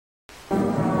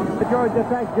Georgia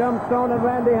Tech. Jim Stone and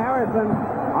Randy Harrison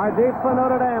are deep for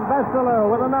Notre Dame.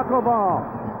 Bessalou with a knuckleball.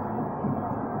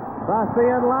 Across the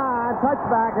end line,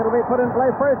 touchback. It'll be put in play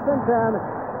first and 10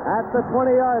 at the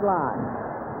 20-yard line.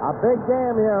 A big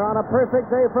game here on a perfect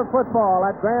day for football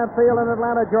at Grant Field in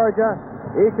Atlanta, Georgia.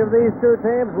 Each of these two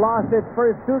teams lost its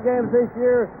first two games this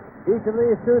year. Each of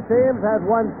these two teams has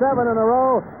won 7 in a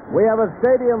row. We have a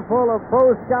stadium full of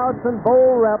pro scouts and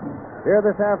bowl reps here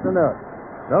this afternoon.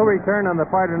 No return on the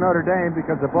part of Notre Dame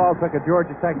because the ball took a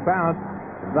Georgia Tech bounce,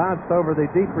 bounced over the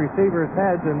deep receivers'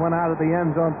 heads, and went out of the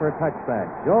end zone for a touchback.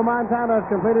 Joe Montana has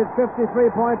completed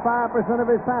 53.5% of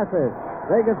his passes.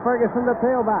 Vegas Ferguson, the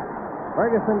tailback.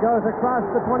 Ferguson goes across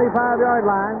the 25-yard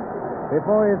line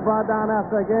before he's brought down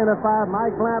after a gain of 5.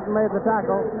 Mike Blanton made the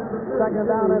tackle.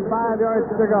 Second down and 5 yards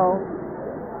to go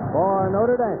for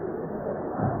Notre Dame.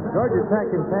 Georgia Tech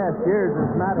in past years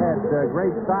has not had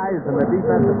great size in the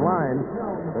defensive line,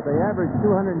 but they average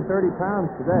 230 pounds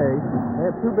today.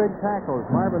 They have two big tackles,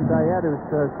 Marvin Diet, who's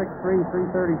 6'3",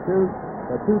 332,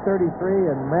 233,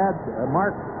 and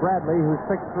Mark Bradley, who's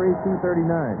 6'3",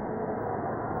 239.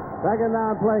 Second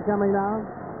down play coming now.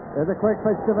 There's a quick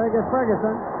pitch to Vegas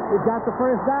Ferguson. He's got the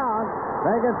first down.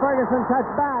 Vegas Ferguson cuts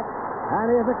back,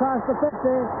 and he is across the 50,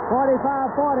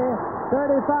 45, 40,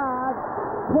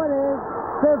 35, 20,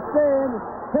 15,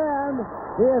 10.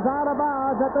 He is out of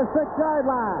bounds at the 6-yard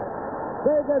line.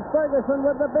 Vegas Ferguson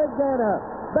with the big gainer.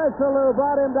 Bessalou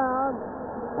brought him down,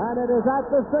 and it is at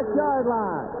the 6-yard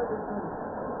line.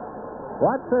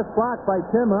 Watch this block by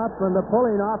Tim Huff from the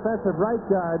pulling offensive right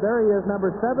guard. There he is, number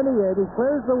 78. He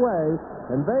clears the way,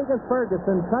 and Vegas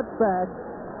Ferguson cuts back.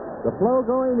 The flow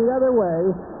going the other way.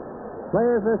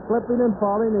 Players are slipping and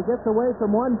falling. He gets away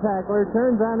from one tackler,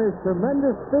 turns on his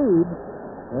tremendous speed,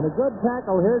 and a good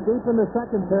tackle here deep in the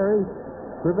secondary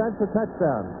prevents a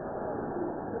touchdown.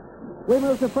 We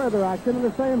move to further action in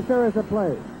the same series of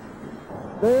plays.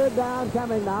 Third down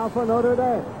coming now for Notre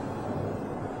Dame.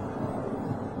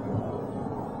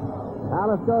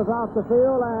 Alice goes off the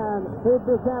field, and Steve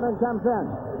Buchanan comes in.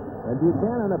 And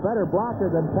Buchanan, a better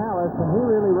blocker than Tallis, and he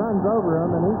really runs over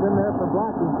him, and he's in there for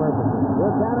blocking purposes.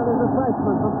 Buchanan is a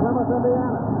freshman from Plymouth,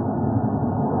 Indiana.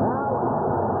 Now,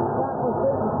 that was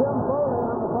Tim Foley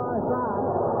on the far side.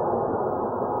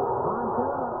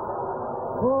 Montana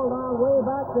pulled on way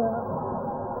back there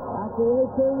at the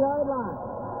 18-yard line.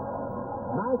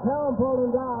 Mike Helm pulled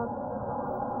him down.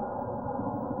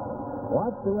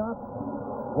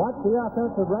 Watch the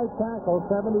offensive right tackle,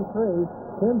 73,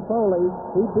 Tim Foley.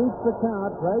 He beats the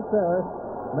count right there,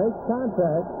 makes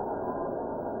contact,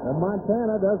 and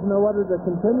Montana doesn't know whether to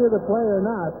continue the play or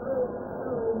not.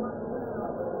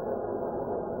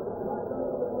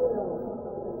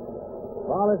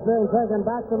 Ball is being taken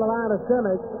back to the line of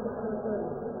scrimmage.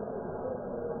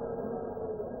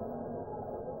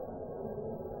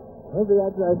 Maybe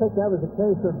I think that was a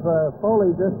case of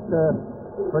Foley just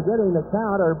forgetting the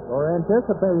count or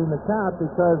anticipating the count,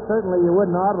 because certainly you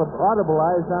wouldn't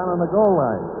audibilize down on the goal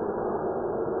line.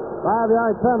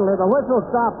 5-yard penalty. The whistle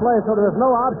stopped play, so there was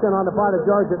no option on the part of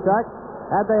Georgia Tech.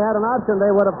 Had they had an option, they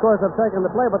would, of course, have taken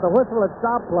the play, but the whistle had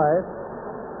stopped play.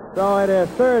 So it is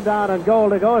third down and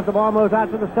goal to go as the ball moves out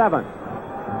to the 7.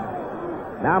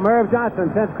 Now Merv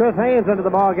Johnson sends Chris Haynes into the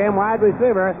ball game, wide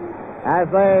receiver, as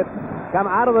they come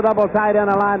out of the double tight end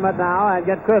alignment now and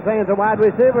get Chris Haynes, a wide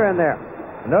receiver, in there.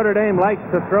 Notre Dame likes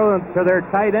to throw to their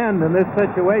tight end in this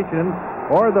situation,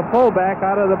 or the fullback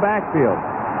out of the backfield.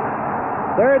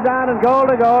 Third down and goal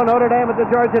to go. Notre Dame at the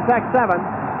Georgia Tech 7.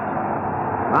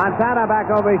 Montana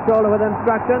back over his shoulder with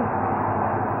instructions.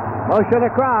 Motion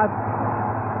across.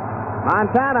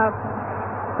 Montana.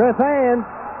 Chris Haynes.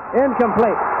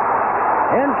 Incomplete.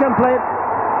 Incomplete.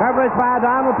 Coverage by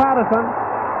Donald Patterson.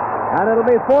 And it'll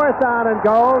be fourth down and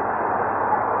goal.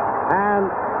 And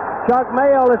Chuck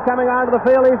Mayo is coming onto the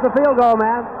field. He's the field goal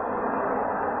man.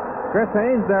 Chris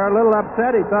Haynes there a little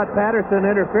upset. He thought Patterson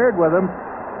interfered with him.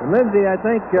 And Lindsay, I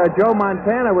think Joe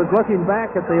Montana was looking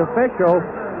back at the official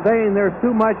saying there's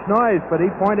too much noise, but he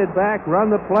pointed back, run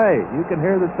the play. You can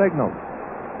hear the signal.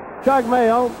 Chuck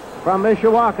Mayo from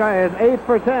Mishawaka is 8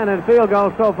 for 10 in field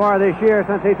goals so far this year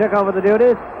since he took over the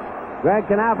duties. Greg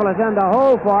Knappel is in the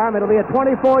hole for him. It'll be a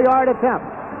 24-yard attempt.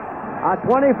 A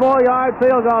 24-yard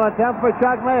field goal attempt for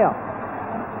Chuck Mayo.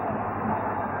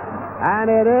 And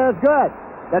it is good.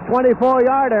 The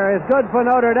 24-yarder is good for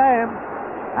Notre Dame.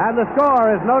 And the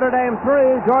score is Notre Dame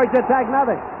 3, Georgia Tech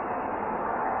nothing.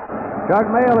 Chuck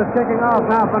Mayo is kicking off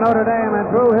now for Notre Dame,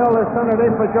 and Drew Hill is center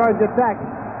deep for Georgia Tech.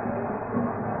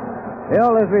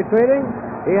 Hill is retreating.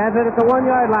 He has it at the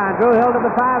 1-yard line. Drew Hill to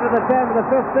the 5, to the 10, to the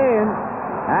 15.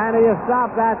 And he is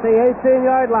stopped at the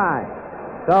 18-yard line.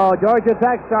 So Georgia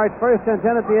Tech starts first and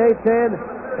 10 at the 18.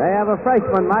 They have a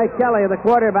freshman, Mike Kelly, the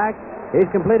quarterback. He's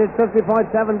completed 50.7%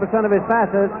 of his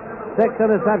passes, 6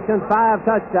 interceptions, 5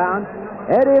 touchdowns.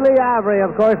 Eddie Lee Ivory,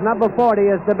 of course, number 40,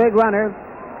 is the big runner.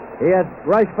 He has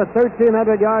rushed for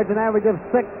 1,300 yards, an average of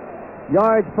 6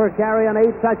 yards per carry, and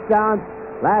 8 touchdowns.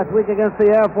 Last week against the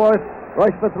Air Force,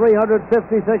 rushed for 356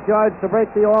 yards to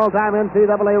break the all-time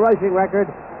NCAA rushing record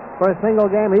for a single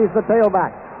game. He's the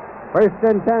tailback. First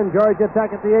and 10, Georgia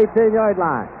Tech at the 18-yard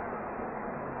line.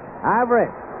 Ivory.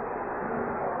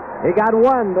 He got 1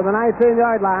 to the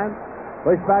 19-yard line.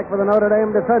 Pushed back for the Notre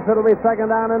Dame defense. It'll be second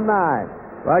down and 9.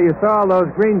 Well, you saw all those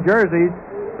green jerseys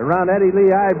around Eddie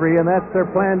Lee Ivory, and that's their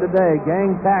plan today,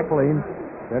 gang tackling.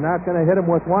 They're not going to hit him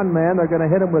with 1 man. They're going to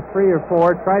hit him with 3 or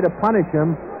 4, try to punish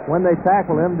him when they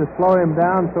tackle him to slow him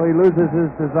down so he loses his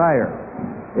desire.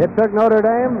 It took Notre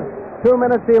Dame 2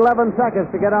 minutes 11 seconds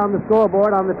to get on the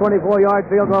scoreboard on the 24-yard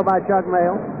field goal by Chuck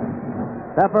Mail.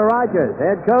 Pepper Rogers,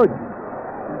 head coach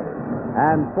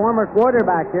and former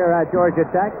quarterback here at Georgia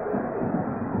Tech.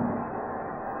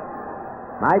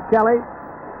 Mike Kelly.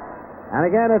 And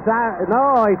again, he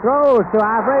throws to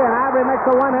Ivory, and Ivory makes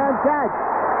a one-hand catch.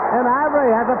 And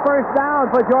Ivory has a first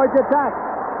down for Georgia Tech.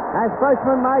 As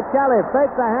freshman Mike Kelly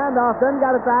faked the handoff, then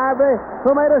got it to Ivory,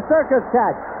 who made a circus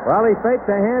catch. Well, he faked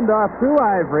the handoff to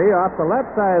Ivory off the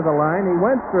left side of the line. He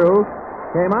went through,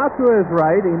 came out to his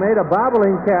right. He made a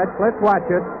bobbling catch. Let's watch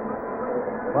it.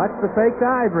 Watch the fake to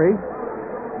Ivory.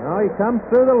 Now he comes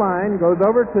through the line, goes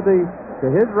over to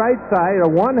his right side, a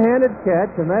one-handed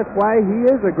catch, and that's why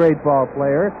he is a great ball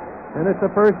player, and it's a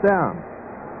first down.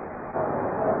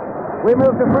 We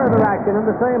move to further action in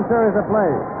the same series of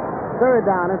plays. Third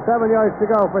down and 7 yards to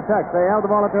go for Tech. They held the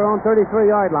ball at their own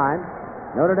 33-yard line.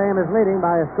 Notre Dame is leading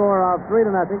by a score of 3-0.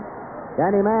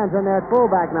 Danny Mann's in there at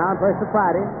fullback now, and Percy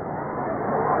Friday.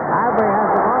 Ivory has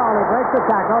the ball. He breaks the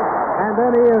tackle, and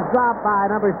then he is dropped by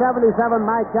number 77,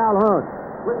 Mike Calhoun,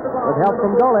 with help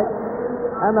from Golick.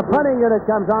 And the punting unit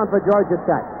comes on for Georgia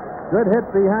Tech. Good hit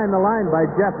behind the line by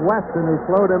Jeff Weston, who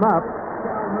slowed him up.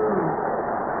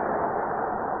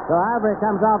 So Ivory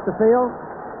comes off the field.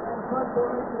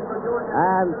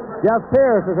 And Jeff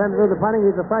Pierce is in to do the punting.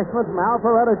 He's a freshman from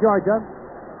Alpharetta, Georgia.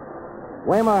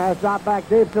 Waymer has dropped back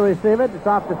deep to receive it. It's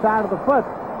off the side of the foot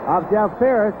of Jeff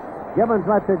Pierce. Gibbons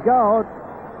lets it go.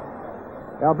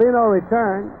 There'll be no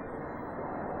return.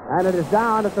 And it is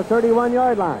down at the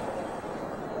 31-yard line.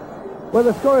 With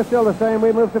the score still the same,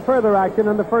 we move to further action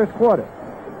in the first quarter.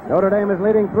 Notre Dame is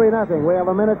leading 3-0. We have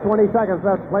a minute 20 seconds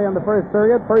left to play in the first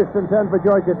period. First and 10 for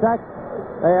Georgia Tech.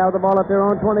 They have the ball at their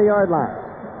own 20-yard line.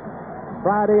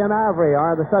 Friday and Ivory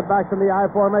are the setbacks in the I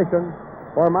formation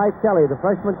for Mike Kelly, the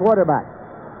freshman quarterback.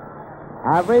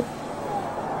 Ivory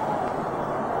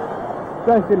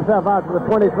stretched himself out to the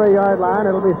 23-yard line.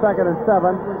 It'll be second and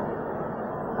 7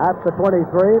 at the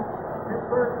 23.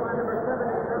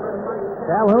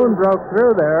 Calhoun broke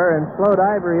through there and slowed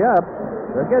Ivory up.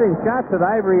 They're getting shots at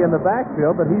Ivory in the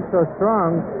backfield, but he's so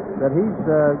strong that he's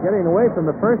getting away from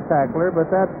the first tackler, but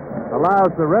that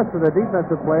allows the rest of the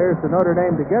defensive players to Notre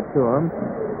Dame to get to him,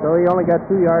 so he only got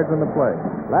 2 yards on the play.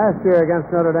 Last year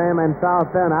against Notre Dame and South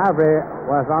Bend, Ivory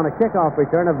was on a kickoff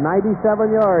return of 97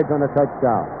 yards on a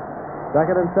touchdown.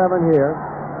 Second and 7 here.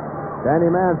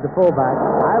 Danny Mann's the fullback.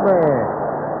 Ivory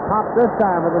popped this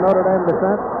time with the Notre Dame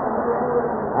defense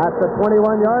at the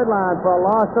 21-yard line for a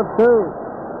loss of 2.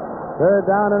 Third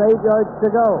down and 8 yards to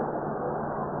go.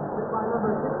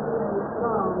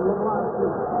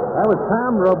 That was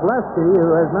Tom Robleski,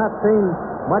 who has not seen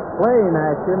much playing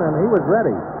action, and he was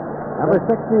ready. Number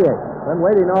 68. Been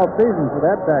waiting all season for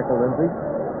that tackle, Lindsey.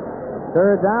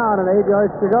 Third down and 8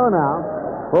 yards to go now.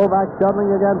 Fullback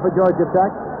shuttling again for Georgia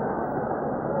Tech.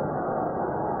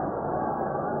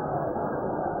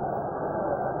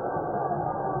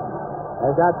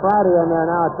 They've got Friday in there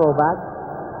now at fullback.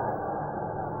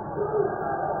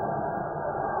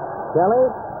 Kelly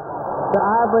to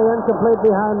Ivory, incomplete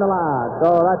behind the line.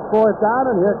 So that's fourth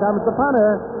down, and here comes the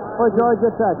punter for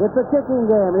Georgia Tech. It's a kicking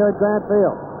game here at Grant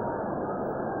Field.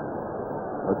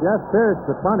 Well, Jeff Pierce,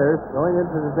 the punter, going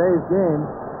into today's game,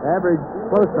 averaged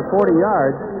close to 40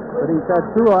 yards, but he's got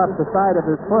 2 off the side of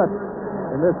his foot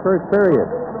in this first period.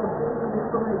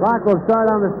 Clock will start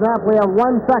on the snap. We have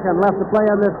 1 second left to play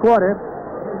in this quarter.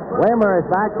 Waymer is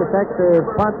back to take the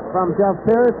punt from Jeff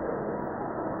Pierce.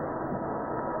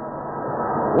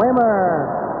 Waymer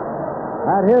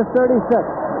at his 36.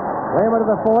 Waymer to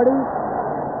the 40.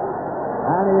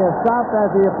 And he is stopped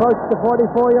as he approached the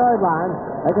 44-yard line.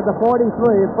 Make it the 43.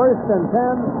 First and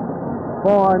 10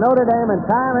 for Notre Dame, and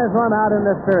time has run out in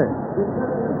this period.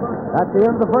 That's the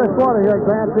end of the first quarter here at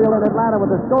Grant Field in Atlanta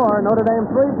with the score. Notre Dame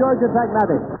 3, Georgia Tech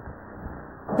nothing.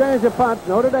 Change of punt.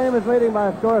 Notre Dame is leading by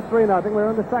a score of 3-0.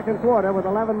 We're in the second quarter with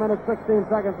 11 minutes,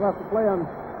 16 seconds left to play on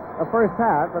the first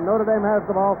half, and Notre Dame has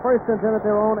the ball first and 10 at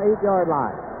their own 8-yard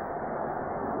line.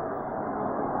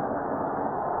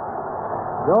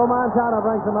 Joe Montana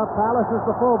brings him up. Palace is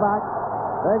the fullback.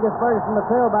 Vegas Ferguson the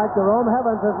tailback. Jerome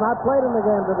Evans has not played in the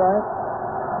game today.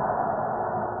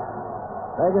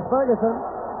 Vegas Ferguson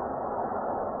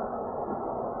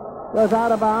goes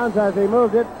out of bounds as he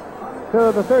moved it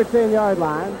to the 13-yard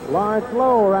line. Lawrence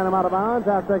Lowe ran him out of bounds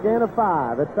after a gain of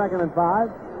 5. It's 2nd and 5.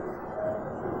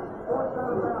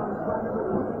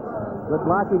 Good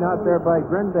blocking out there by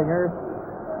Grindinger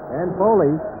and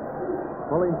Foley,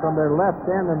 pulling from their left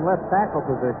end and left tackle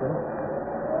position.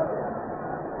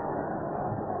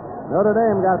 Notre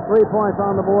Dame got 3 points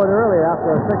on the board early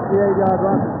after a 68-yard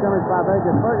run from scrimmage by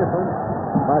Vegas Ferguson.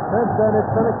 But since then,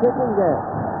 it's been a kicking game.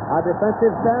 A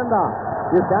defensive standoff.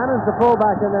 Buchanan's the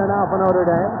fullback in there now for Notre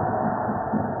Dame.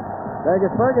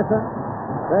 Vegas Ferguson.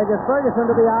 Vegas Ferguson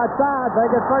to the outside.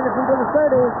 Vegas Ferguson to the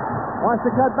 30. Wants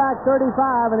to cut back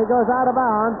 35, and he goes out of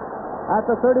bounds at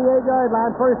the 38-yard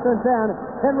line. 1st and 10.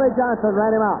 Henry Johnson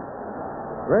ran him out.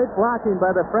 Great blocking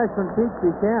by the freshman Pete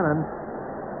Buchanan.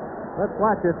 Let's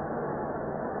watch it.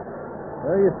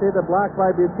 There you see the block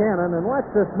by Buchanan, and watch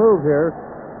this move here.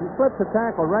 He flips the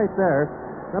tackle right there.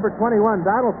 Number 21,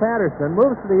 Donald Patterson,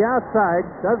 moves to the outside,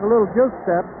 does a little juke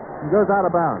step, and goes out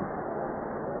of bounds.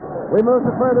 We move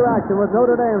to further action with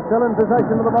Notre Dame still in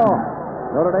possession of the ball.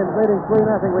 Notre Dame's leading 3-0.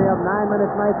 We have 9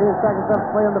 minutes, 19 seconds left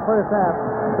to play in the first half.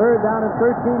 3rd down and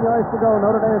 13 yards to go.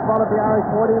 Notre Dame's ball at the Irish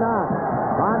 49.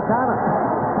 Montana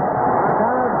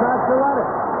tries to run it.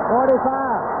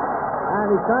 45. And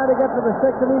he's trying to get to the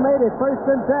 6, and he made it. 1st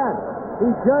and 10. He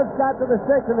just got to the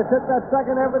 6, and it took that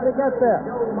second effort to get there.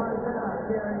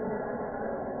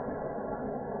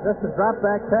 Just a drop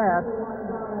back pass.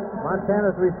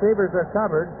 Montana's receivers are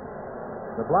covered.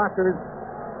 The blockers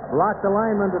block the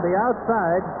lineman to the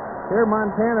outside. Here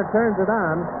Montana turns it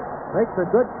on, makes a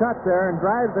good cut there, and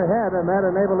drives ahead, and that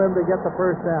enabled him to get the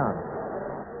first down.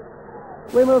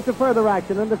 We move to further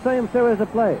action in the same series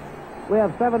of plays. We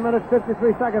have 7 minutes,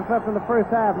 53 seconds left in the first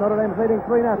half. Notre Dame's leading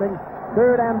 3-0.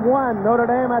 3rd and 1. Notre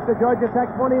Dame at the Georgia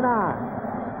Tech 29.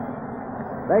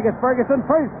 Vegas Ferguson,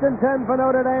 1st and 10 for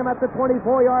Notre Dame at the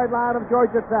 24-yard line of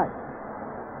Georgia Tech.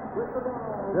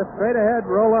 Just straight ahead,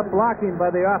 roll-up blocking by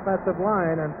the offensive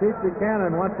line, and Pete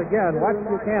Buchanan once again. Watch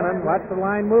Buchanan, watch the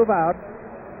line move out.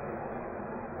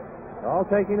 All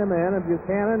taking him in, and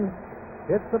Buchanan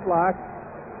hits the block.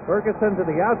 Ferguson to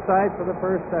the outside for the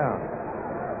first down.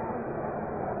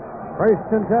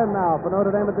 1st and 10 now for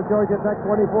Notre Dame at the Georgia Tech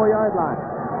 24-yard line.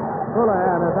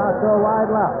 Houlihan is out to a wide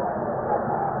left.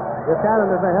 Buchanan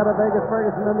is ahead of Vegas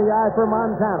Ferguson in the eye for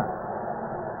Montana.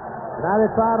 Now they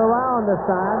try it around this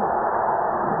time.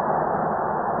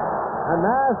 And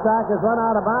Nasdaq has run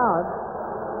out of bounds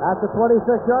at the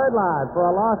 26-yard line for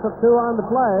a loss of 2 on the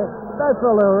play.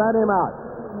 Besselou ran him out.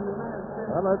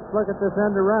 Well, let's look at this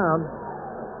end around.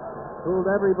 Fooled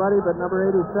everybody but number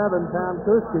 87, Tom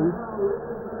Kuski.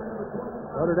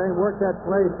 Notre Dame worked that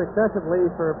play successively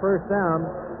for a first down,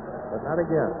 but not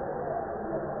again.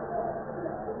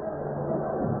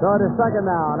 So it is 2nd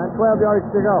down and 12 yards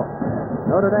to go.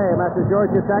 Notre Dame at the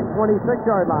Georgia Tech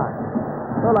 26-yard line.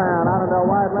 Houlihan out into a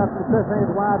wide left and Chris Haynes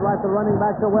wide right. The running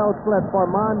back to well split for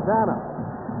Montana.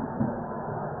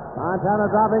 Montana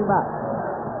dropping back.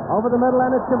 Over the middle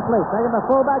and it's complete. Taking the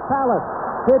fullback Palace.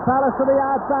 Pete Palace to the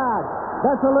outside.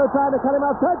 Besselou trying to cut him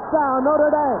off. Touchdown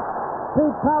Notre Dame.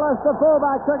 Pete Palace, the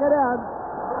fullback, took it in.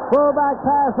 Fullback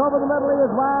pass over the middle. He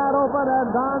is wide open,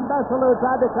 and Don Besselou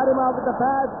tried to cut him off at the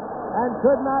pass and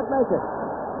could not make it.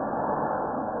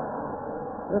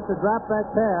 Just a drop back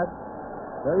pass.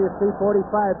 There you see 45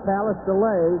 Palace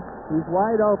delays. He's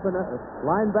wide open.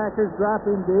 Linebackers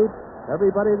dropping deep.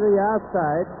 Everybody to the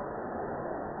outside.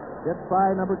 Gets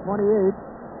by number 28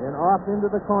 and off into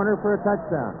the corner for a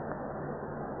touchdown.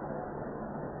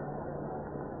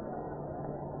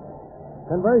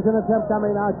 Conversion attempt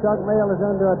coming now. Chuck Mail is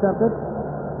in to attempt it.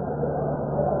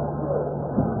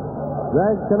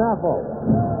 Greg Knaffel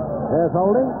is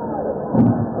holding.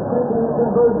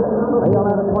 Mail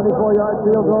had a 24-yard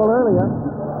field goal earlier.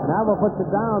 Knaffel puts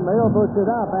it down. Mail puts it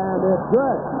up, and it's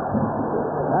good.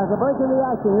 As a break in the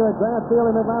action here at Grant Field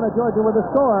in Atlanta, Georgia, with the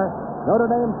score, Notre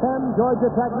Dame 10,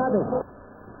 Georgia Tech nothing.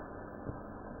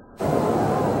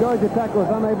 Georgia Tech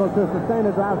was unable to sustain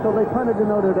a drive, so they punted to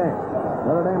Notre Dame.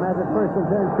 Notre Dame has it 1st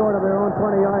and 10 short of their own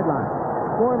 20-yard line.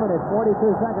 4 minutes, 42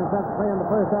 seconds left to play in the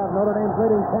first half. Notre Dame's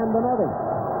leading 10-0.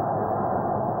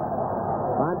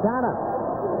 Montana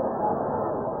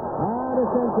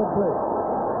incomplete.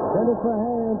 Sent it for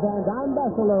Haynes, and Don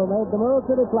Besselow made the move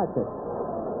to deflect it.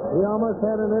 He almost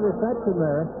had an interception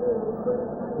there.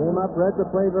 Came up, read the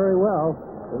play very well.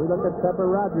 So we look at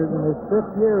Pepper Rogers in his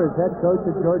 5th year as head coach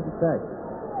at Georgia Tech.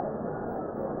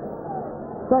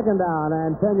 Second down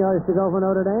and 10 yards to go for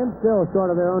Notre Dame. Still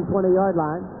short of their own 20-yard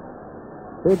line.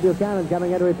 Steve Buchanan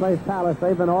coming in to replace Palace.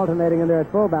 They've been alternating in there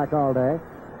at fullback all day.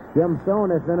 Jim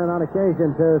Stone has been in on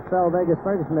occasion to spell Vegas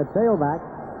Ferguson at tailback.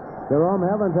 Jerome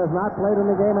Evans has not played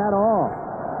in the game at all.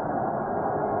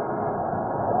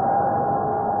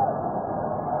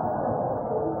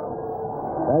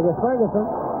 Vegas Ferguson.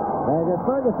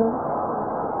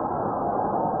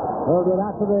 He'll get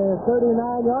out to the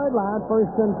 39-yard line.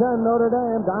 1st and 10, Notre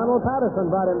Dame. Donald Patterson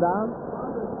brought him down.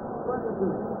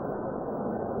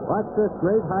 Watch this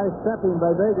great high stepping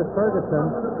by Vegas Ferguson.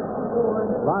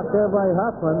 Blocked there by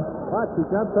Huffman. Watch, he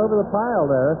jumps over the pile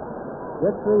there.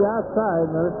 Gets to the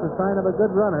outside, and that's the sign of a good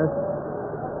runner.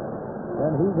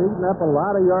 And he's eaten up a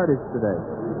lot of yardage today.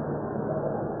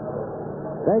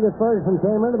 Vegas Ferguson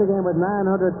came into the game with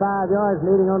 905 yards,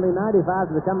 needing only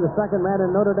 95 to become the second man in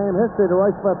Notre Dame history to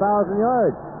rush for 1,000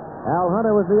 yards. Al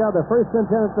Hunter was the other. 1st and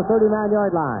 10 at the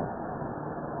 39-yard line.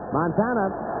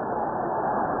 Montana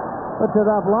puts it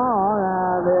up long,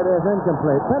 and it is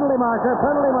incomplete. Penalty marker is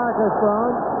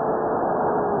thrown.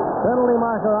 Penalty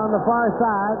marker on the far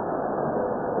side.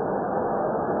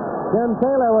 Ken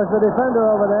Taylor was the defender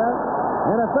over there.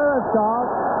 Interference call.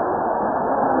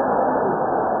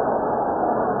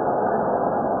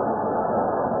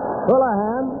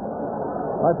 Houlihan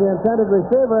was the intended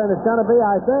receiver, and it's going to be,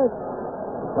 I think,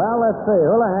 well, let's see.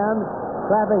 Houlihan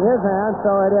slapping his hand,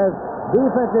 so it is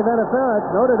defensive interference.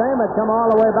 Notre Dame had come all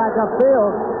the way back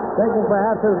upfield, thinking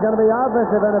perhaps it was going to be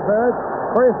offensive interference.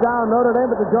 First down, Notre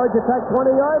Dame at the Georgia Tech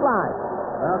 20-yard line.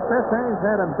 Well, Chris Haynes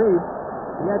had him beat.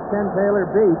 He had Ken Taylor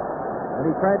beat, and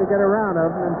he tried to get around him,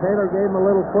 and Taylor gave him a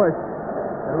little push.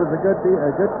 It was a good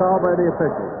call by the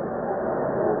officials.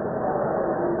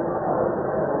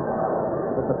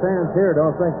 But the fans here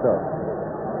don't think so.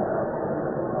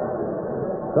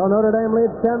 So Notre Dame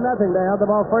leads 10-0. They have the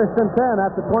ball 1st and 10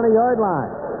 at the 20-yard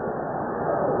line.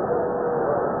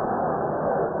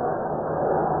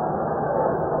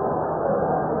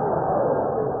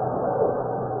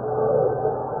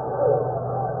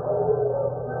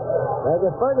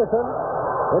 Vegas Ferguson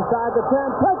inside the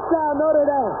 10. Touchdown, Notre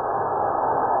Dame.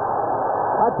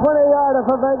 A 20-yarder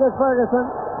for Vegas Ferguson,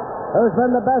 who's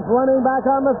been the best running back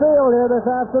on the field here this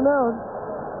afternoon.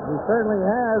 He certainly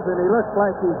has, and he looks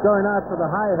like he's going out for the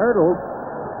high hurdles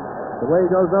the way he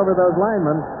goes over those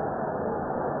linemen.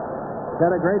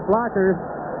 Got a great blocker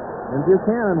in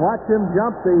Buchanan. Watch him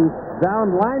jump the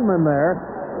downed lineman there.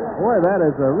 Boy, that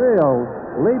is a real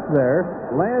leap there.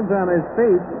 Lands on his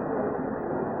feet.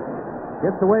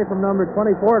 Gets away from number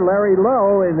 24, Larry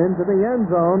Lowe, and into the end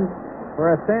zone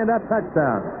for a stand-up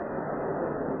touchdown.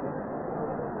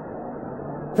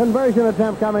 Conversion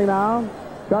attempt coming now.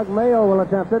 Chuck Mayo will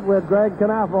attempt it with Greg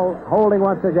Knaffel holding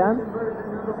once again.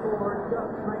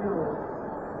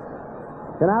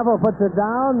 Knaffel puts it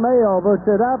down. Mayo boots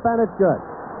it up, and it's good.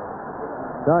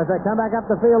 So as they come back up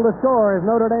the field, the score is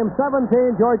Notre Dame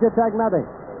 17, Georgia Tech nothing.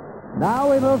 Now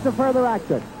we move to further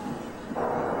action.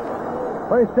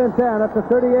 1st and 10 at the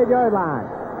 38-yard line.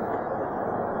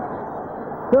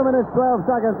 2 minutes, 12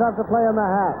 seconds left to play in the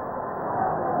half.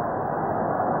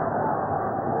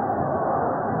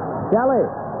 Kelly.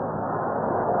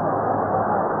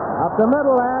 Up the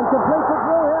middle and complete to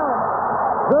Drew Hill.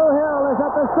 Drew Hill is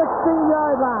at the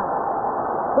 16-yard line.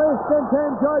 1st and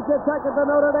 10, Georgia Tech at the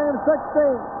Notre Dame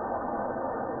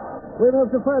 16. We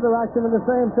move to further action in the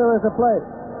same series of plays.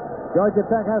 Georgia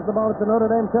Tech has the ball at the Notre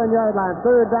Dame 10-yard line.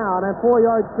 3rd down and 4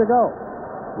 yards to go.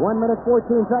 1 minute, 14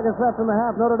 seconds left in the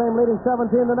half. Notre Dame leading 17-0.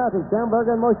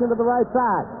 Schamberger in motion to the right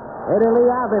side. Eddie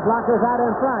Lee Avery blockers out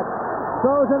in front.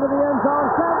 Throws into the end zone.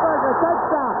 Schamberger,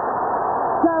 touchdown.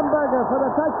 Schamberger for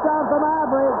the touchdown from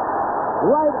Avery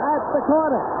right at the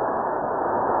corner.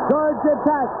 Georgia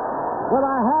Tech with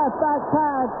a halfback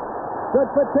pass.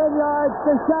 Good for 10 yards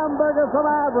to Schamberger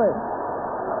from Avery.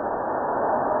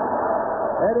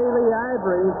 Eddie Lee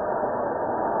Avery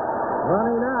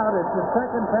running out. It's the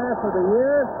second pass of the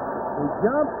year. He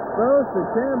jumps, throws to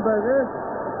Schamberger,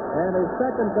 and his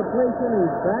second completion,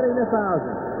 he's batting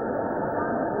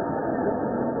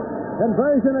 1,000.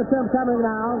 Conversion attempt coming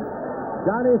now.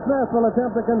 Johnny Smith will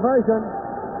attempt the conversion.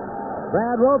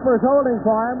 Brad Roper's holding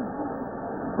for him.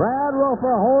 Brad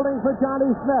Roper holding for Johnny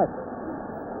Smith.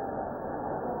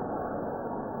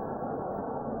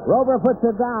 Roper puts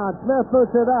it down. Smith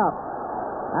puts it up.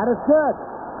 And it's good.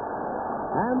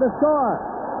 And the score,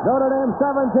 Notre Dame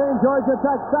 17, Georgia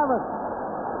Tech 7.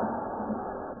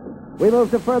 We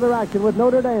move to further action with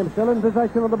Notre Dame still in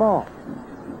possession of the ball.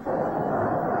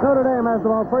 Notre Dame has the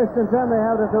ball first and 10. They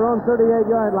have it at their own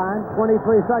 38-yard line.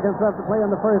 23 seconds left to play in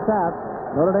the first half.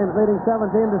 Notre Dame's leading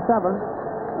 17-7.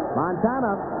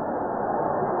 Montana.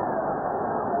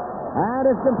 And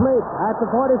it's complete at the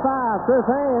 45. Chris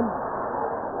Haynes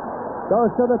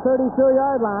goes to the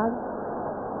 32-yard line.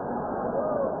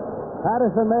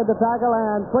 Patterson made the tackle,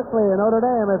 and quickly Notre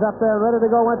Dame is up there ready to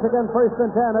go once again. First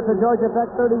and 10 at the Georgia Tech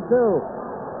 32.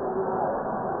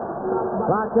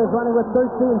 Clock is running with 13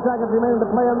 seconds remaining to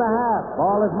play in the half.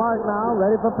 Ball is marked now,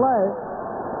 ready for play.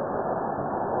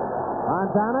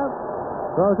 Montana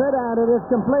throws it, and it is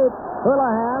complete.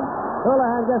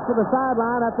 Houlihan gets to the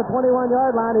sideline at the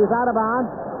 21-yard line. He's out of bounds.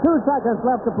 2 seconds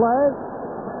left to play.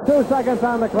 2 seconds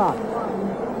on the clock.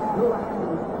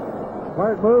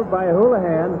 Smart move by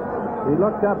Houlihan. He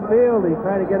looked upfield. He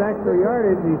tried to get extra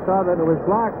yardage. He saw that it was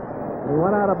blocked. He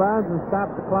went out of bounds and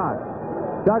stopped the clock.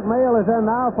 Chuck Mayle is in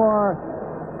now for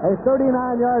a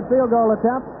 39-yard field goal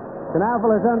attempt.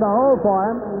 Knaffel is in to hold for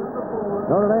him.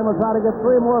 Notre Dame will try to get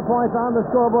 3 more points on the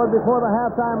scoreboard before the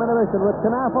halftime intermission with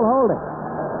Knaffel holding.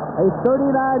 A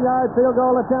 39-yard field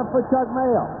goal attempt for Chuck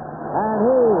Mayle. And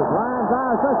he lines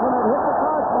on. This one hit the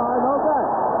crossbar. No good.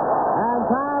 And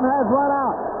time has run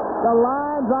out. The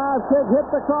line drive kick hit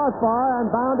the crossbar and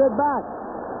bounded back.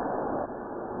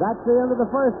 That's the end of the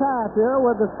first half here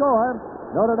with the score.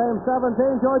 Notre Dame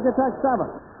 17, Georgia Tech 7.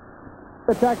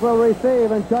 The Tech will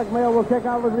receive, and Chuck Mayle will kick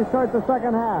out as we start the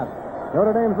second half.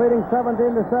 Notre Dame's leading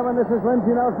 17-7. This is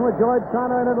Lindsey Nelson with George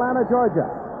Connor in Atlanta, Georgia.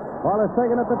 Ball is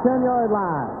taken at the 10-yard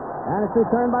line, and it's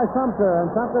returned by Sumter, and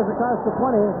Sumter's across the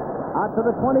 20, out to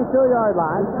the 22-yard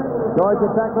line. Georgia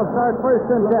Tech will start first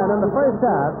and 10 in the first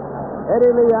half.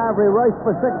 Eddie Lee Avery rushed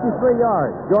for 63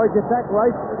 yards. Georgia Tech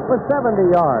rushed for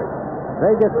 70 yards.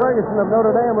 Vegas Ferguson of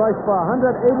Notre Dame rushed for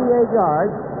 188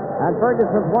 yards, and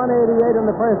Ferguson's 188 in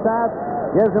the first half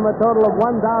gives him a total of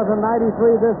 1,093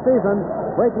 this season,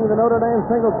 breaking the Notre Dame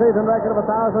single-season record of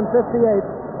 1,058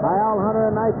 by Al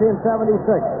Hunter in 1976.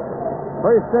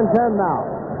 First and 10 now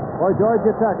for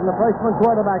Georgia Tech, and the freshman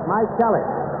quarterback, Mike Kelly,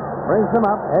 brings him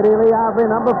up. Eddie Lee Avery,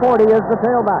 number 40, is the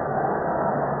tailback.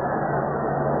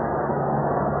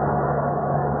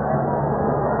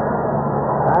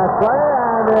 Pass play,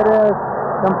 and it is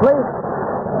complete.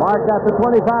 Marked at the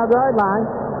 25-yard line.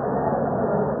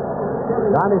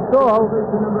 Johnny Stool.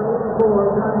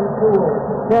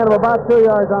 Can of about 2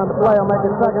 yards on the play. Will make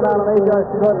it second down and 8 yards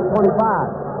to go to the 25.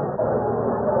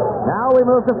 Now we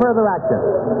move to further action.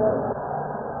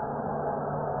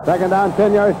 Second down,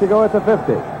 10 yards to go at the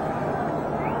 50.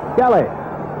 Kelly.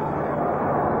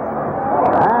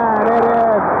 And it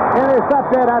is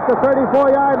intercepted at the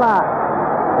 34-yard line.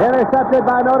 Intercepted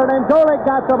by Notre Dame. Golick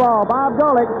got the ball. Bob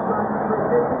Golick.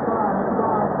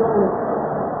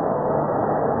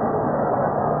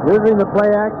 Using the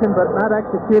play action, but not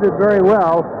executed very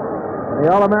well. The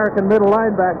All-American middle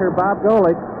linebacker, Bob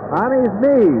Golick, on his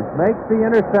knees, makes the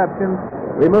interception.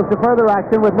 We move to further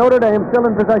action with Notre Dame still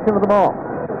in possession of the ball.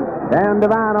 Dan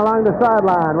Devine along the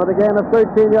sideline with a gain of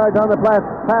 13 yards on the pass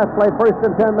play. First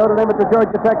and 10, Notre Dame at the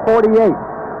Georgia Tech 48.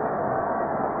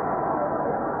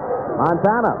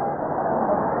 Montana.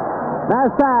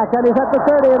 Massack, and he's at the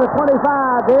 30 and the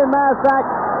 25. Dean Massack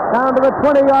down to the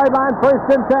 20-yard line. First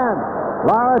and 10.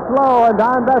 Lawrence Lowe and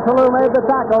Don Vesselou made the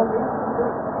tackle.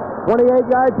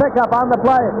 28-yard pickup on the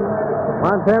play.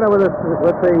 Montana with the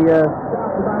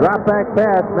drop-back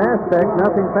pass. Massack,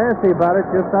 nothing fancy about it,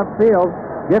 just upfield.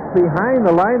 Gets behind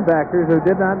the linebackers who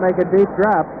did not make a deep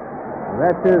drop.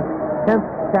 That's his 10th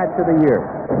catch of the year.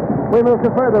 We move to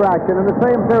further action in the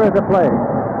same series of plays.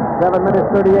 7 minutes,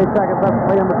 38 seconds left to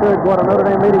play in the third quarter. Notre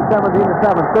Dame leading 17-7.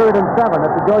 Third and 7 at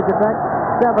the Georgia Tech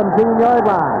 17-yard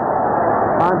line.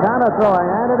 Montana throwing,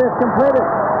 and it is completed.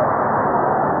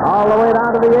 All the way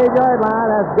down to the 8-yard line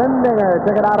as Bindinger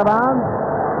took it out of bounds.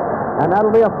 And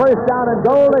that'll be a first down and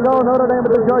goal to go. Notre Dame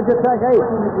at the Georgia Tech 8.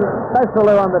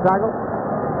 Vesselou on the tackle.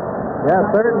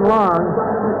 Yeah, third and long.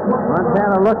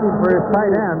 Montana looking for his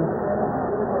tight end.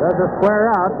 Does a square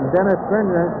out. And Dennis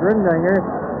Grindinger,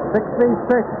 66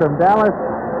 from Dallas,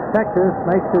 Texas,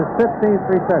 makes his 15th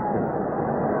reception.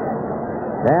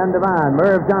 Dan Devine,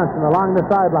 Merv Johnson along the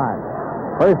sideline.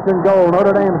 First and goal.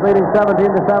 Notre Dame's leading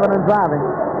 17-7 and driving.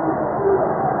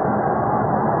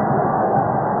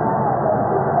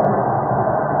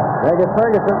 Vegas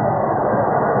Ferguson.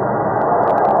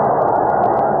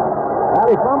 Now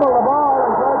he fumbled the ball,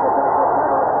 and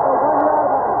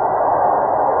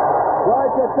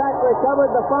Georgia Tech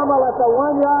recovered the fumble at the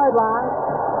 1-yard line.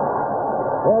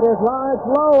 It is Lawrence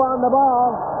Lowe on the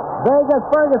ball. Vegas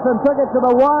Ferguson took it to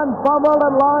the 1, fumbled,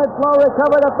 and Lawrence Lowe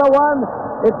recovered at the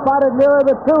 1. It's spotted nearer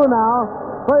the 2 now.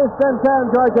 First and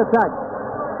 10, Georgia Tech.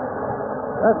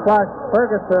 That's why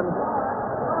Ferguson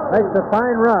makes a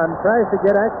fine run, tries to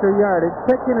get extra yardage,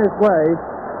 picking his way.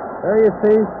 There you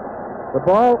see the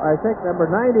ball, I think number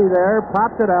 90 there,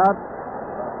 popped it out.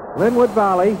 Linwood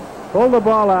volley, pulled the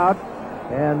ball out,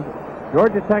 and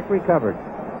Georgia Tech recovered.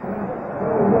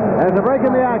 There's a break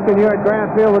in the action here at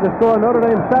Grant Field with the score Notre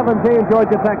Dame 17,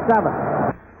 Georgia Tech 7.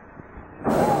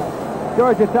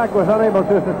 Georgia Tech was unable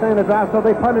to sustain the drive, so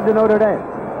they punted to Notre Dame.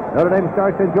 Notre Dame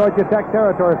starts in Georgia Tech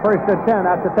territory, first and 10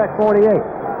 at the Tech 48.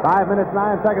 5 minutes,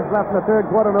 9 seconds left in the third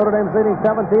quarter. Notre Dame's leading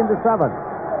 17-7.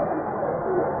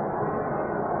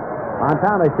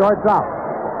 Montana shorts up.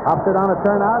 Ups it on a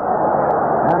turnout.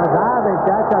 And a diving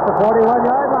catch at the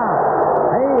 41-yard line.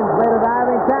 Haynes made a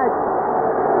diving catch.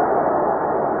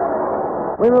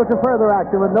 We move to further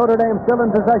action with Notre Dame still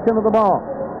in possession of the ball.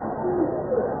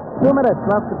 2 minutes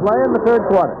left to play in the third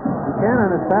quarter.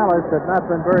 Buchanan and Salas have not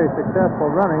been very successful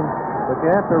running, but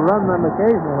you have to run them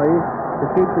occasionally to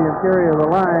keep the interior of the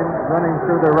line running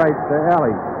through the right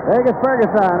alley. Vegas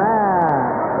Ferguson,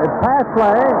 it's pass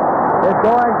play. It's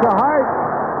going to Hart,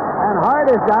 and Hart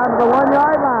is down to the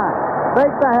 1-yard line.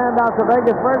 Fake the handout to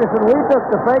Vegas Ferguson. We took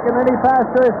the fake, and then he passed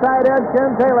to his tight end.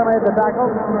 Ken Taylor made the tackle.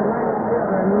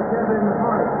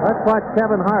 Let's watch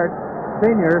Kevin Hart,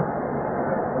 senior,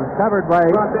 covered by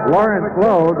Lawrence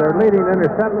Lowe, their leading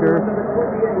interceptor.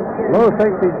 Lowe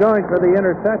thinks he's going for the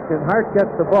interception. Hart gets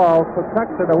the ball,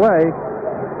 tucks it away,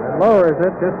 and lowers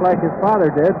it just like his father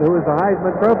did, who was a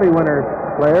Heisman Trophy winner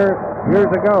player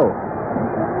years ago.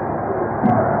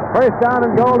 First down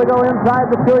and goal to go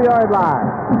inside the 2-yard line.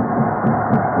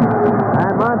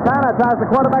 And Montana tries the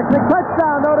quarterback sneak.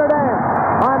 Touchdown, Notre Dame.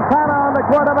 Montana on the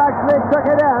quarterback sneak took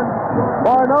it in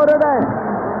for Notre Dame.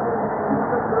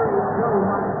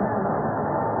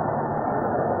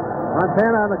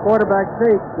 Montana on the quarterback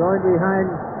sneak, going behind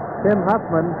Tim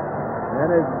Huffman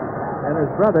and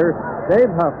his brother Dave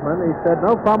Huffman. He said,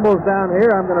 "No fumbles down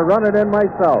here. I'm going to run it in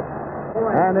myself."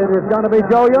 And it is going to be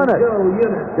Joe Eunice.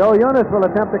 Joe Eunice will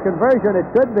attempt a conversion. It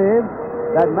could be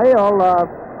that Mayo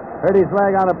hurt his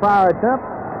leg on a prior attempt.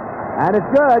 And it's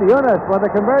good. Eunice with the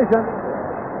conversion.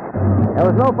 There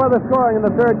was no further scoring in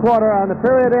the third quarter, and the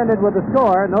period ended with the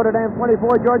score, Notre Dame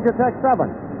 24, Georgia Tech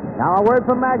 7. Now a word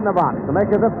from Magnavox, the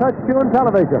makers of Touchstone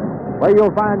Television, where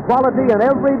you'll find quality in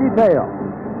every detail.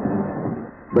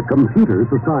 The Computer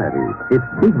Society. It's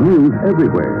big news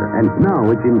everywhere, and now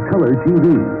it's in color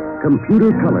TV. Computer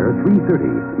Color 330,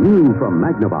 new from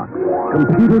Magnavox.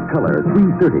 Computer Color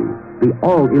 330, the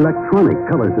all-electronic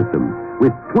color system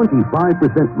with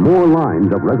 25% more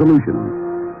lines of resolution.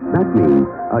 That means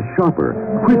a sharper,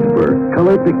 crisper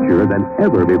color picture than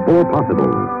ever before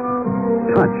possible.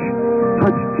 Touch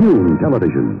Tune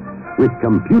television with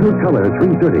Computer Color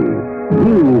 330,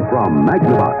 new from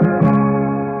Magnavox.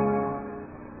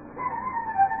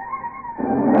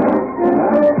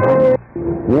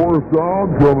 Fourth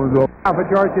down coming up. Now for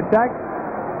Georgia Tech,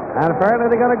 and apparently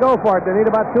they're going to go for it. They need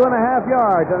about 2.5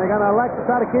 yards, and they're going to elect to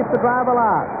try to keep the drive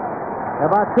alive. They're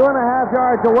about 2.5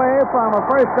 yards away from a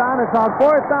first down. It's on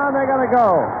fourth down. They're going to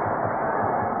go.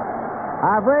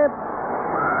 Ivory,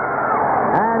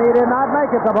 and he did not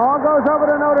make it. The ball goes over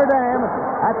to Notre Dame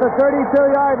at the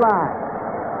 32-yard line.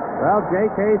 Well,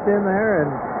 J.K.'s in there,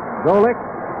 and Golick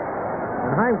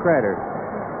and Heimkreiter.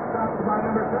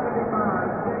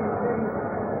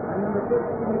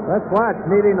 Let's watch,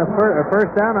 needing a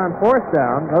first down on fourth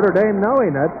down. Notre Dame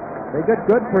knowing it. They get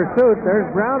good pursuit.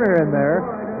 There's Browner in there.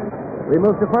 We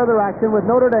move to further action with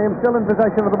Notre Dame still in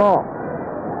possession of the ball.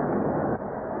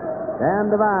 Dan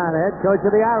Devine, head coach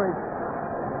of the Irish.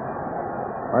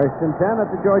 First and 10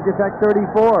 at the Georgia Tech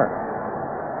 34.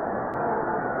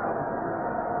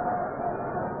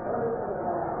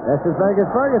 This is Vegas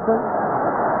Ferguson.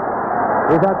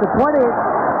 He's at the 20,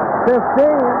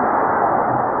 15.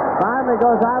 Finally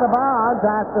goes out of bounds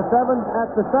at the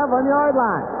 7-yard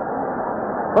line.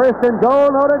 First and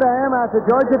goal, Notre Dame at the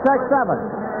Georgia Tech 7.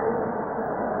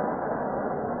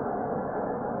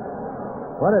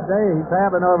 What a day he's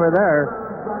having over there.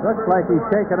 Looks like he's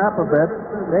shaken up a bit.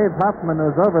 Dave Huffman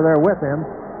was over there with him.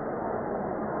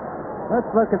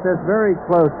 Let's look at this very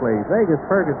closely. Vegas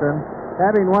Ferguson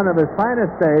having one of his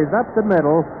finest days up the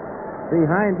middle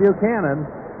behind Buchanan.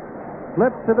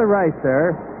 Flips to the right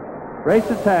there. Breaks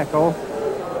the tackle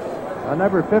on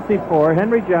number 54,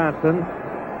 Henry Johnson.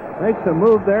 Makes a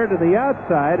move there to the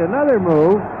outside. Another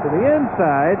move to the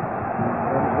inside.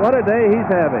 And what a day he's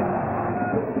having.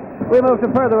 We move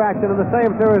to further action in the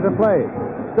same series of plays.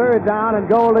 Third down and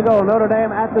goal to go. Notre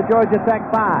Dame at the Georgia Tech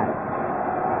 5.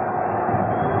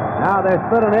 Now they're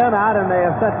splitting in out, and they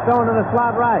have set Stone in the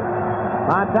slot right.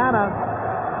 Montana.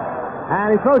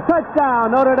 And he throws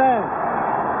touchdown, Notre Dame.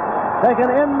 Taken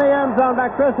in the end zone by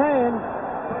Chris Haynes.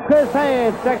 Chris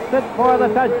Haynes takes it for the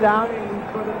touchdown.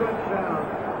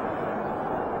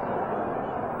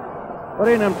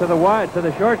 Putting him to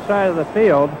the short side of the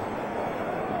field.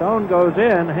 Stone goes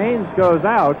in, Haynes goes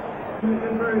out.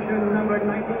 Conversion number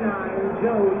 99,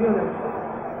 Joe Eunice.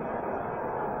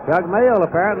 Doug Mayo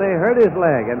apparently hurt his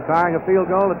leg in firing a field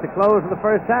goal at the close of the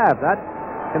first half. That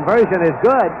conversion is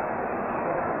good.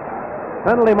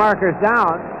 Penalty marker's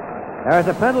down. There's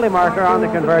a penalty marker on the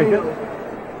conversion.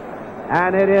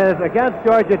 And it is against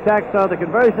Georgia Tech, so the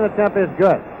conversion attempt is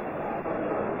good.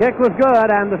 Kick was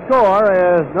good, and the score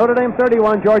is Notre Dame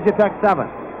 31, Georgia Tech 7.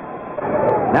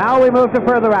 Now we move to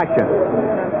further action.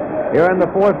 Here in the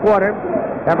fourth quarter,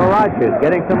 Kevin Rogers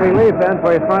getting some relief in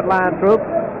for his frontline troops.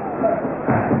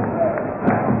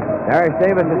 Darius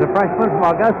Davis is a freshman from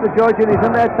Augusta, Georgia, and he's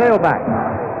in there tailback.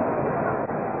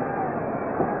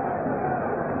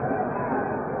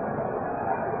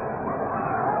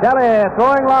 Kelly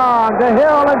throwing long to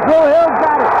Hill, and Drew Hill's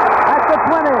got it at the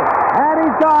 20, and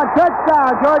he's gone.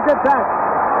 Touchdown, Georgia Tech.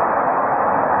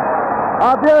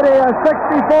 A beauty, a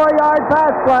 64-yard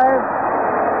pass play.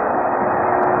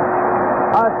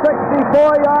 A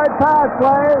 64-yard pass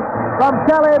play from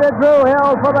Kelly to Drew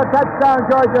Hill for the touchdown,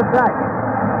 Georgia Tech.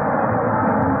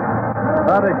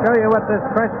 Well, to show you what this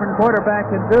freshman quarterback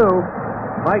can do,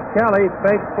 Mike Kelly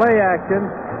fakes play action,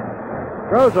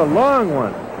 throws a long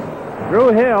one. Drew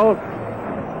Hill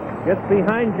gets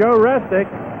behind Joe Rustick.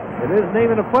 It isn't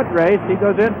even a foot race. He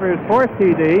goes in for his fourth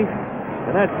TD,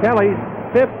 and that's Kelly's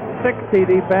sixth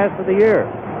TD pass of the year.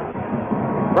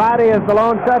 Friday is the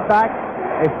lone setback.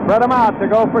 They spread them out to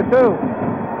go for two.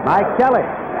 Mike Kelly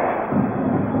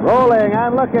rolling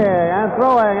and looking and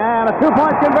throwing, and a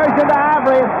two-point conversion to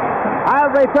Ivory.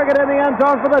 Ivory took it in the end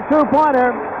zone for the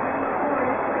two-pointer.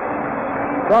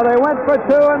 So they went for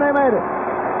two, and they made it.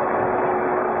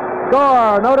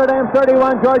 Score, Notre Dame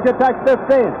 31, Georgia Tech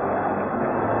 15.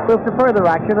 Move to further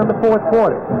action in the fourth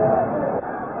quarter.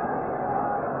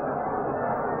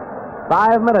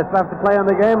 5 minutes left to play in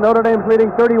the game. Notre Dame's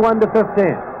leading 31 to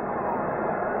 15.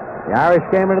 The Irish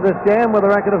came into this game with a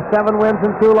record of 7 wins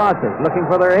and 2 losses, looking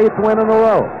for their 8th win in a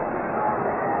row.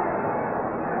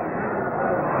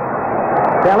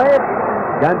 Kelly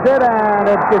guns it, and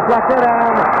it's deflected,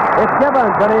 and it's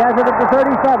Gibbons, and he has it at the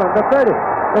 37, the 30,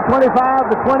 the 25,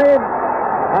 the 20,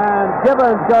 and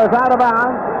Gibbons goes out of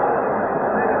bounds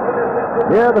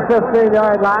near the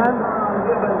 15-yard line.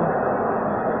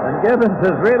 And Gibbons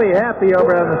is really happy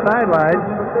over on the sideline.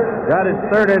 Got his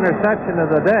third interception of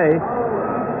the day.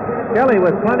 Kelly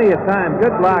with plenty of time,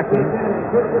 good blocking.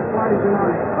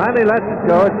 Finally lets it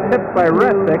go. It's tipped by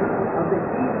Rustick.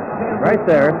 Right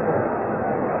there.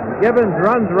 Gibbons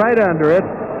runs right under it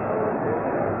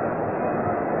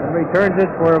and returns it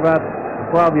for about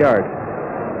 12 yards.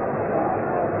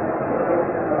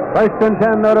 First and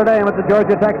 10, Notre Dame at the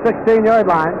Georgia Tech 16-yard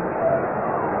line.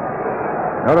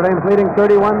 Notre Dame's leading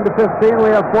 31 to 15.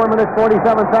 We have 4 minutes,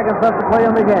 47 seconds left to play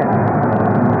in the game.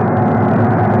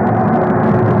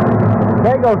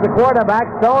 Cago's the quarterback.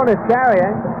 Stone is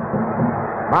carrying.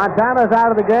 Montana's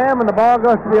out of the game, and the ball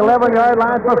goes to the 11-yard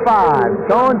line for 5.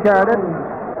 Stone carried it.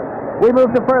 We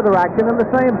move to further action in the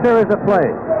same series of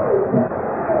plays.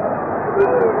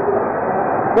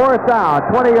 Fourth down,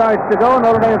 20 yards to go.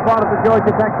 Notre Dame's ball at the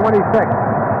Georgia Tech 26.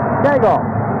 Cago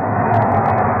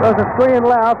throws a screen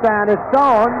left, and it's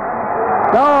Stone.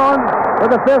 Stone with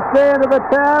the 15 to the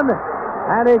 10,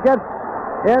 and he gets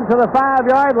into the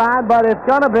 5-yard line, but it's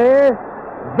going to be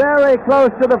very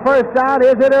close to the first down.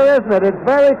 Is it or isn't it? It's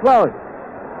very close.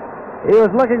 He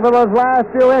was looking for those last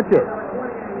few inches.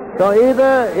 So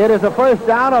either it is a first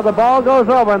down or the ball goes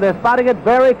over, and they're spotting it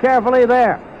very carefully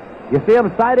there. You see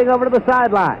them sighting over to the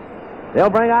sideline. They'll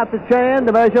bring out the chain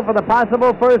to measure for the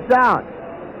possible first down.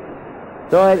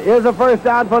 So it is a first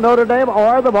down for Notre Dame,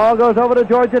 or the ball goes over to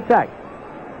Georgia Tech.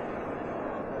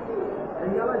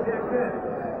 The Yellow Jackets,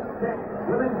 Tech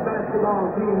women's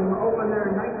basketball team open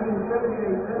their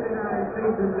 1978-79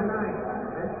 season tonight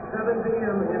at 7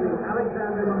 p.m. in the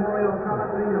Alexander Memorial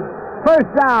Coliseum. First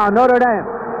down, Notre Dame.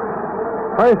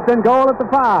 First and goal at the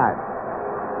 5.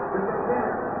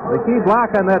 The key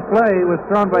block on that play was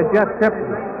thrown by Jeff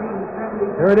Tipton.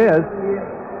 Here it is.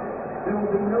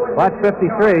 Watch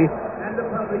 53.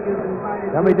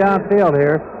 Coming downfield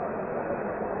here.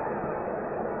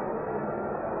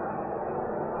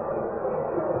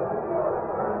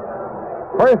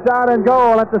 First down and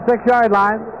goal at the 6-yard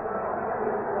line.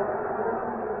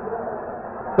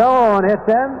 Stone hits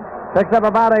in. Picks up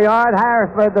about a yard.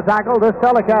 Harris made the tackle. This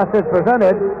telecast is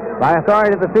presented by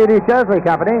authority of the C.D. Chesley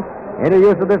Company, Any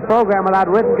use of this program without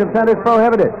written consent is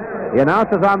prohibited. The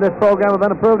announcers on this program have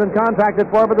been approved and contracted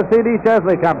for by the C.D.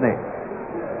 Chesley Company.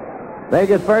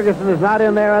 Vegas Ferguson is not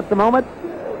in there at the moment.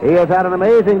 He has had an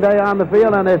amazing day on the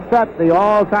field and has set the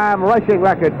all-time rushing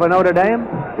record for Notre Dame,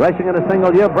 rushing in a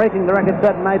single year, breaking the record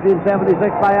set in 1976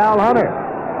 by Al Hunter.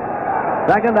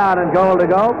 Second down and goal to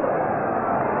go.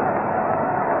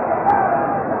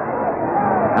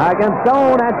 Against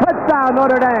Stone, and touchdown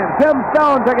Notre Dame. Tim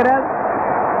Stone took it in.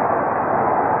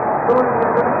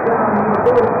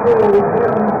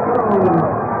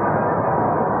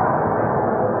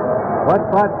 What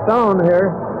caught Stone here?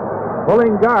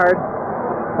 Pulling guard.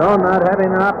 Stone not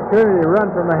having an opportunity to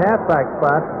run from the halfback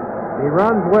spot. He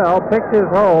runs well, picks his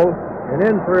hole, and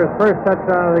in for his first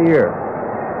touchdown of the year.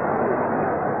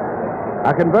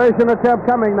 A conversion attempt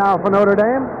coming now for Notre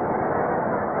Dame.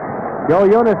 Joe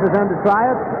Eunice is in to try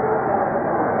it.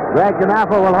 Greg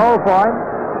Knappel will hold for him.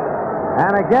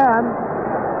 And again,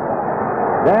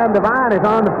 Dan Devine is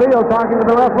on the field talking to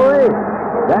the referee.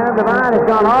 Dan Devine has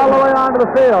gone all the way onto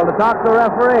the field to talk to the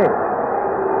referee.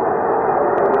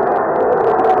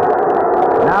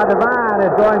 Now Devine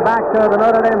is going back to the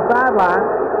Notre Dame sideline.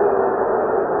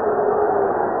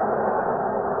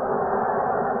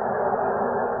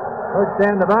 Coach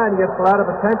Dan Devine gets a lot of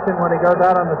attention when he goes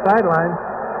out on the sideline,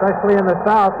 especially in the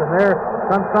South, and there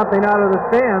comes something out of the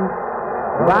stands.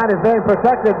 Devine is being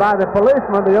protected by the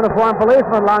policeman, the uniformed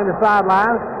policeman along the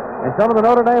sideline, and some of the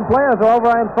Notre Dame players are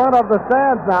over in front of the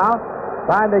stands now,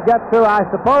 trying to get to, I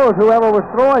suppose, whoever was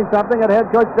throwing something at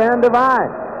head coach Dan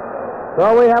Devine.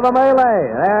 So we have a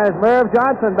melee. There's Merv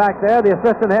Johnson back there, the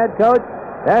assistant head coach.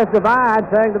 There's Devine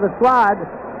saying to the squad,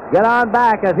 get on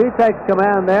back, as he takes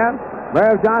command there.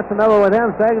 Merv Johnson over with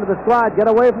him saying to the squad, get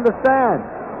away from the stand.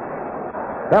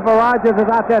 Pepper Rogers is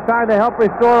out there trying to help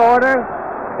restore order.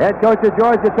 Head coach of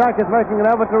Georgia Tech is making an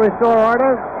effort to restore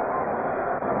order.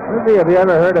 Have you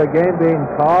ever heard a game being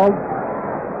called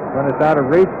when it's out of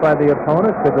reach by the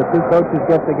opponents? If the two coaches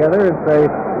get together and say,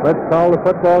 let's call the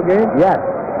football game? Yes.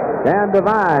 Dan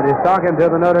Devine is talking to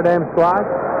the Notre Dame squad.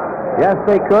 Yes,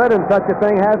 they could, and such a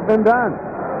thing has been done.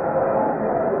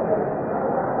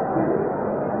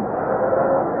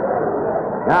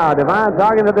 Now, Devine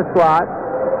talking to the squad.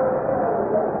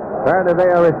 Apparently they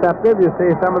are receptive. You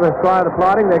see some of the squad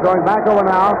applauding. They're going back over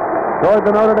now toward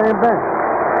the Notre Dame bench.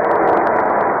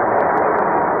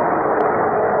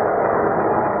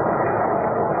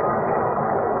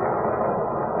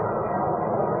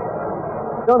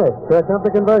 Jonas to attempt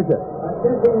the conversion.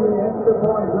 Attempting the extra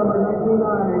point, number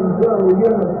 99, Joe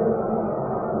Eunice.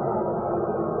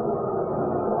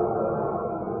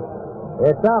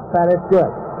 It's up, and it's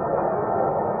good.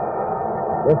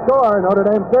 The score, Notre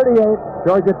Dame 38,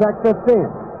 Georgia Tech 15.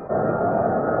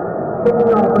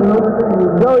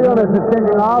 Joe Eunice is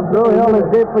kicking off. Drew Hill is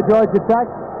deep for Georgia Tech.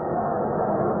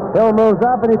 Hill moves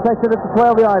up, and he takes it at the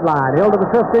 12-yard line. Hill to the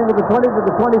 15, to the 20, to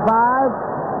the 25,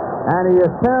 and he is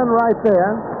 10 right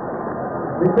there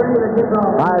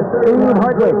by Steve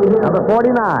Hardwick, number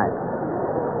 49.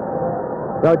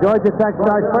 So Georgia Tech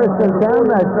starts first and 10.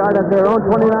 They start at their own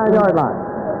 29-yard line.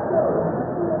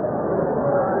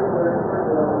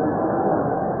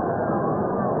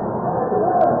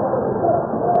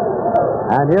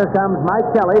 And here comes Mike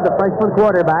Kelly, the freshman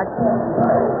quarterback.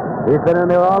 He's been in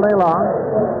there all day long.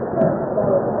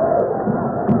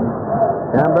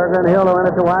 Hamburger and Hill are in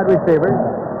at the wide receivers.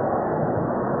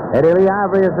 Eddie Lee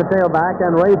Ivory is the tailback,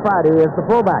 and Ray Friday is the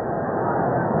fullback.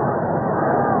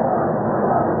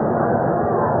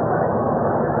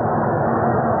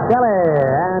 Kelly,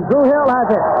 and Drew Hill has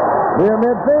it near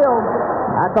midfield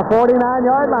at the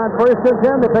 49-yard line. First and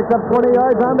 10. They picked up 20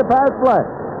 yards on the pass play.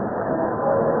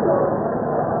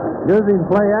 Using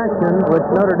play action, which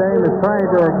Notre Dame is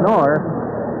trying to ignore,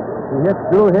 he hits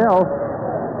Drew Hill.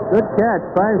 Good catch,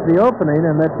 finds the opening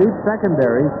in that deep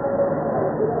secondary.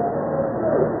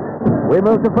 We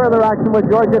move to further action with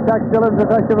Georgia Tech still in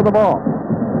possession of the ball.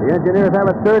 The Engineers have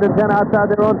a third and 10 outside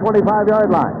their own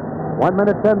 25-yard line. 1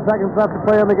 minute, 10 seconds left to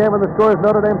play in the game, and the score is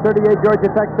Notre Dame 38, Georgia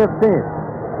Tech 15.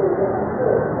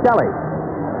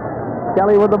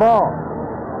 Kelly with the ball.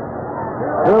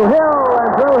 Drew Hill,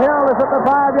 and Drew Hill is at the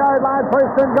 5-yard line,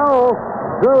 first and goal.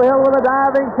 Drew Hill with a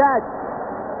diving catch.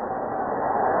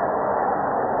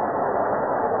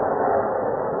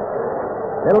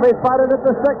 It'll be spotted at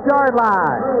the 6-yard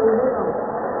line.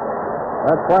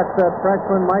 Let's watch that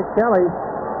freshman Mike Kelly.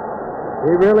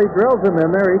 He really drills him in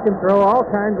there. He can throw all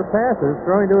kinds of passes,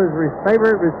 throwing to his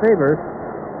favorite receiver.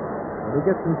 He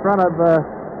gets in front of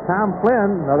Tom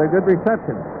Flynn, another good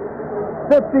reception.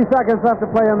 50 seconds left to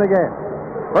play in the game.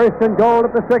 First and goal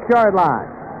at the 6-yard line.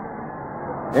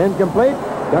 Incomplete.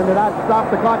 Turned it out to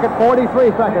stop the clock at 43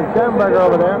 seconds. Schamberger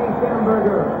over there.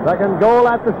 Second goal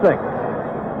at the 6th.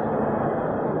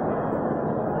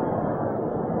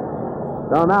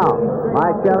 So now,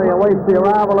 Mike Kelly awaits the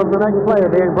arrival of the next player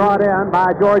being brought in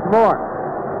by George Moore.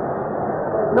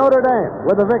 Notre Dame,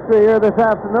 with a victory here this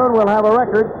afternoon, will have a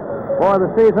record for the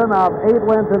season of 8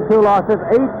 wins and 2 losses,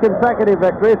 8 consecutive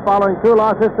victories following 2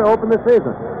 losses to open the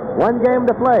season. 1 game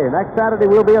to play. Next Saturday,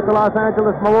 we'll be at the Los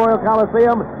Angeles Memorial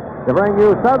Coliseum to bring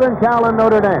you Southern Cal and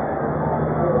Notre Dame.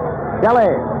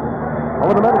 Kelly,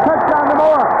 over the middle, touchdown to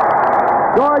Moore.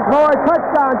 George Moore,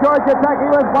 touchdown. Georgia Tech,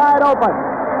 he was wide open.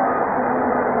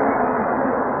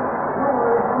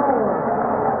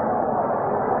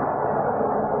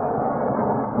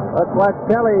 Let's watch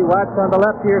Kelly watch on the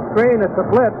left of your screen. It's a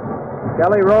blitz.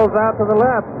 Kelly rolls out to the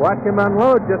left. Watch him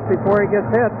unload just before he gets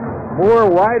hit. Moore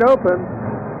wide open.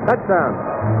 Touchdown.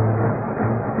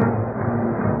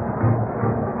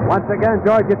 Once again,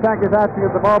 Georgia Tech is asking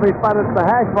that the ball be spotted at the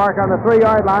hash mark on the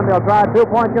 3-yard line. They'll try a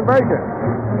 2-point conversion.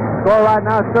 Score right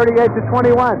now is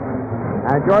 38-21.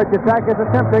 And Georgia Tech is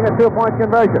attempting a 2-point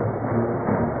conversion.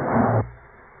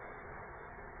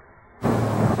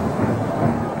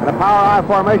 And a power I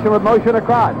formation with motion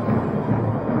across.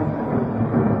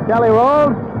 Kelly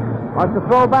rolls, wants to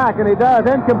throw back, and he does.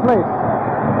 Incomplete.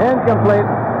 Incomplete.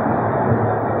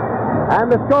 And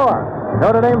the score,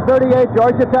 Notre Dame 38,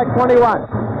 Georgia Tech 21.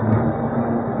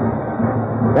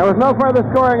 There was no further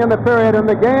scoring in the period, and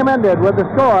the game ended with the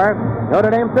score, Notre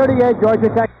Dame 38, Georgia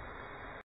Tech